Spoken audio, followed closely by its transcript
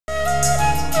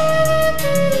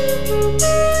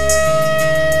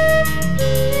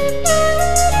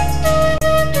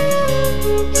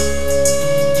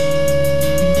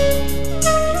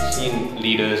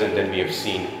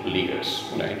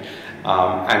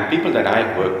and people that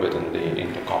I work with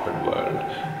in the corporate world,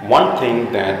 one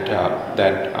thing that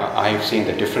I've seen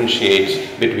that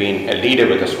differentiates between a leader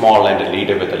with a small and a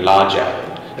leader with a large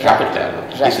L, capital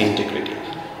L,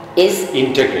 is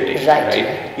integrity.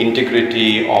 Right?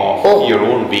 Integrity of your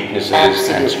own weaknesses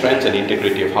and strengths, and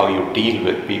integrity of how you deal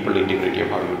with people, integrity of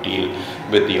how you deal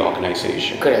with the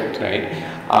organization. Correct. Right?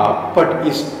 But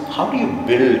how do you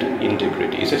build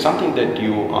integrity? Is it something that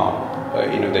you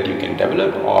that you can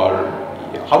develop, or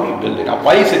how do you build it up?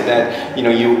 Why is it that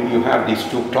you have these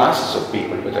two classes of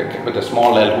people with a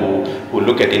small L who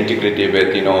look at integrity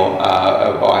with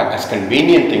as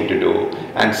convenient thing to do,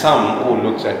 and some who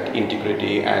looks at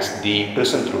integrity as the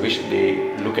prism through which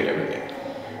they look at everything?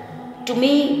 To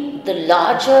me, the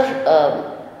larger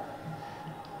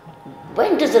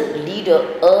when does a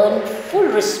leader earn full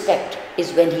respect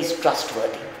is when he's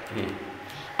trustworthy.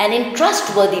 And in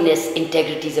trustworthiness,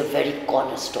 integrity is a very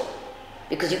cornerstone.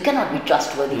 Because you cannot be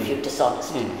trustworthy if you're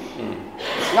dishonest.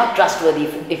 It's not trustworthy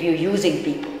if you're using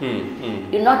people.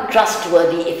 You're not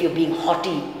trustworthy if you're being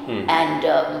haughty and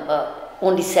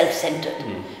only self-centered.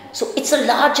 So it's a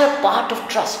larger part of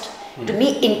trust. To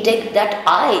me, that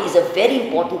I is a very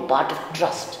important part of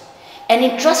trust. And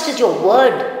in trust is your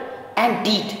word and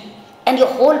deed and your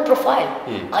whole profile.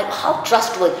 How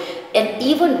trustworthy. And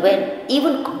even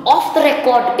off the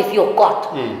record, if you're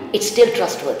caught, it's still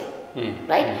trustworthy.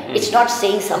 Right? It's not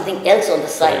saying something else on the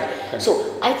side.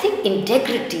 So I think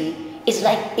integrity is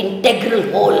like integral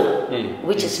whole,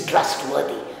 which is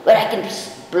trustworthy, where I can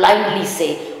blindly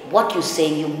say what you're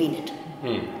saying, you mean it.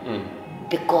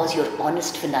 Because you're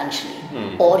honest financially,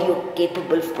 or you're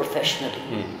capable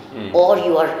professionally, or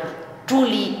you are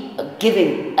truly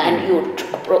giving and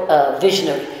you're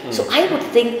visionary. So I would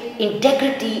think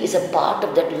integrity is a part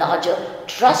of that larger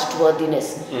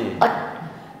trustworthiness.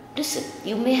 Listen,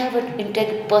 you may have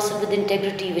a person with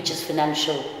integrity which is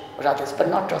financial or others, but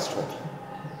not trustworthy.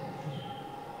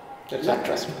 Not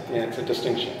trustworthy. Yeah, it's a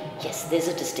distinction. Yes, there's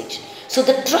a distinction. So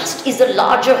the trust is a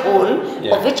larger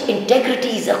whole of which integrity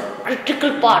is a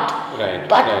critical part.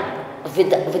 But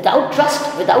without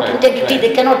trust, without integrity,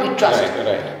 there cannot be trust.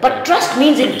 But trust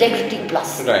means integrity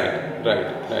plus.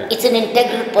 It's an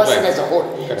integral person as a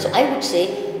whole. So I would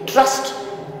say trust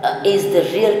is the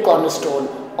real cornerstone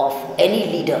of any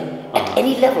leader at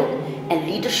any level. And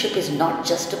leadership is not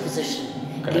just a position.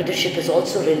 Leadership is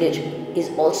also religion, is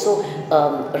also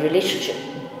a relationship.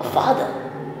 A father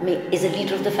is a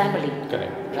leader of the family,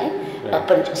 right? A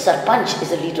sarpanch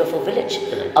is a leader of a village.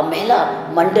 A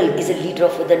Mahila Mandal is a leader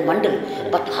of the Mandal.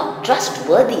 But how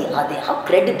trustworthy are they? How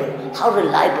credible? How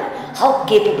reliable? How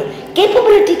capable?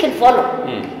 Capability can follow.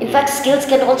 In fact, skills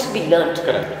can also be learned.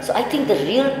 So I think the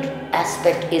real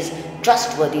aspect is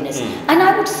trustworthiness. And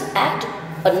I would add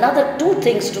another two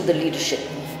things to the leadership.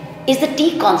 Is the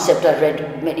T concept I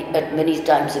read many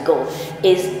times ago,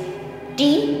 is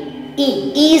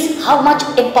E is how much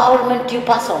empowerment you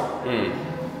pass on.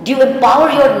 Do you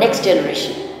empower your next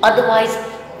generation? Otherwise,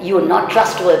 you are not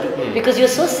trustworthy because you're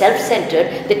so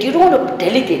self-centered that you don't want to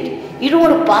delegate. You don't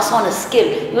want to pass on a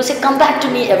skill. You say, come back to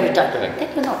me every time.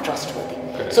 Then you're not trustworthy.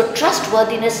 So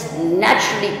trustworthiness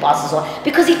naturally passes on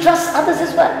because he trusts others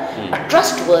as well. A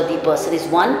trustworthy person is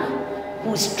one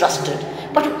who is trusted,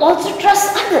 but who also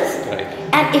trusts others.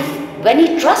 And when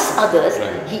he trusts others,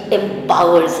 he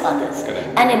empowers others.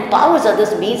 And empowers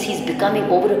others means he's becoming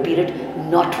over a period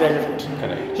not relevant.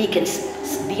 He can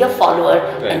be a follower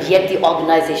and yet the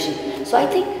organization. So I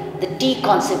think the T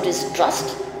concept is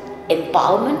trust,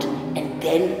 empowerment, and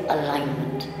then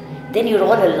alignment. Then you're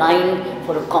all aligned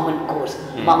for a common cause.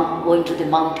 Going to the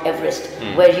Mount Everest,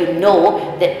 where you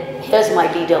know that here's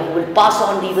my leader who will pass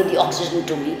on even the oxygen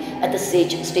to me at the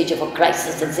stage of a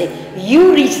crisis and say,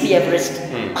 you reach the Everest,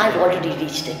 I've already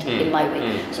reached it in my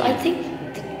way. So I think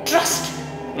the trust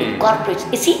incorporates,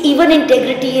 you see, even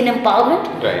integrity in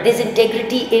empowerment, there's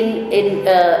integrity in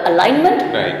alignment.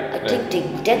 I think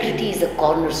integrity is the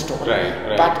cornerstone,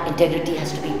 but integrity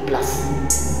has to be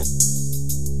plus.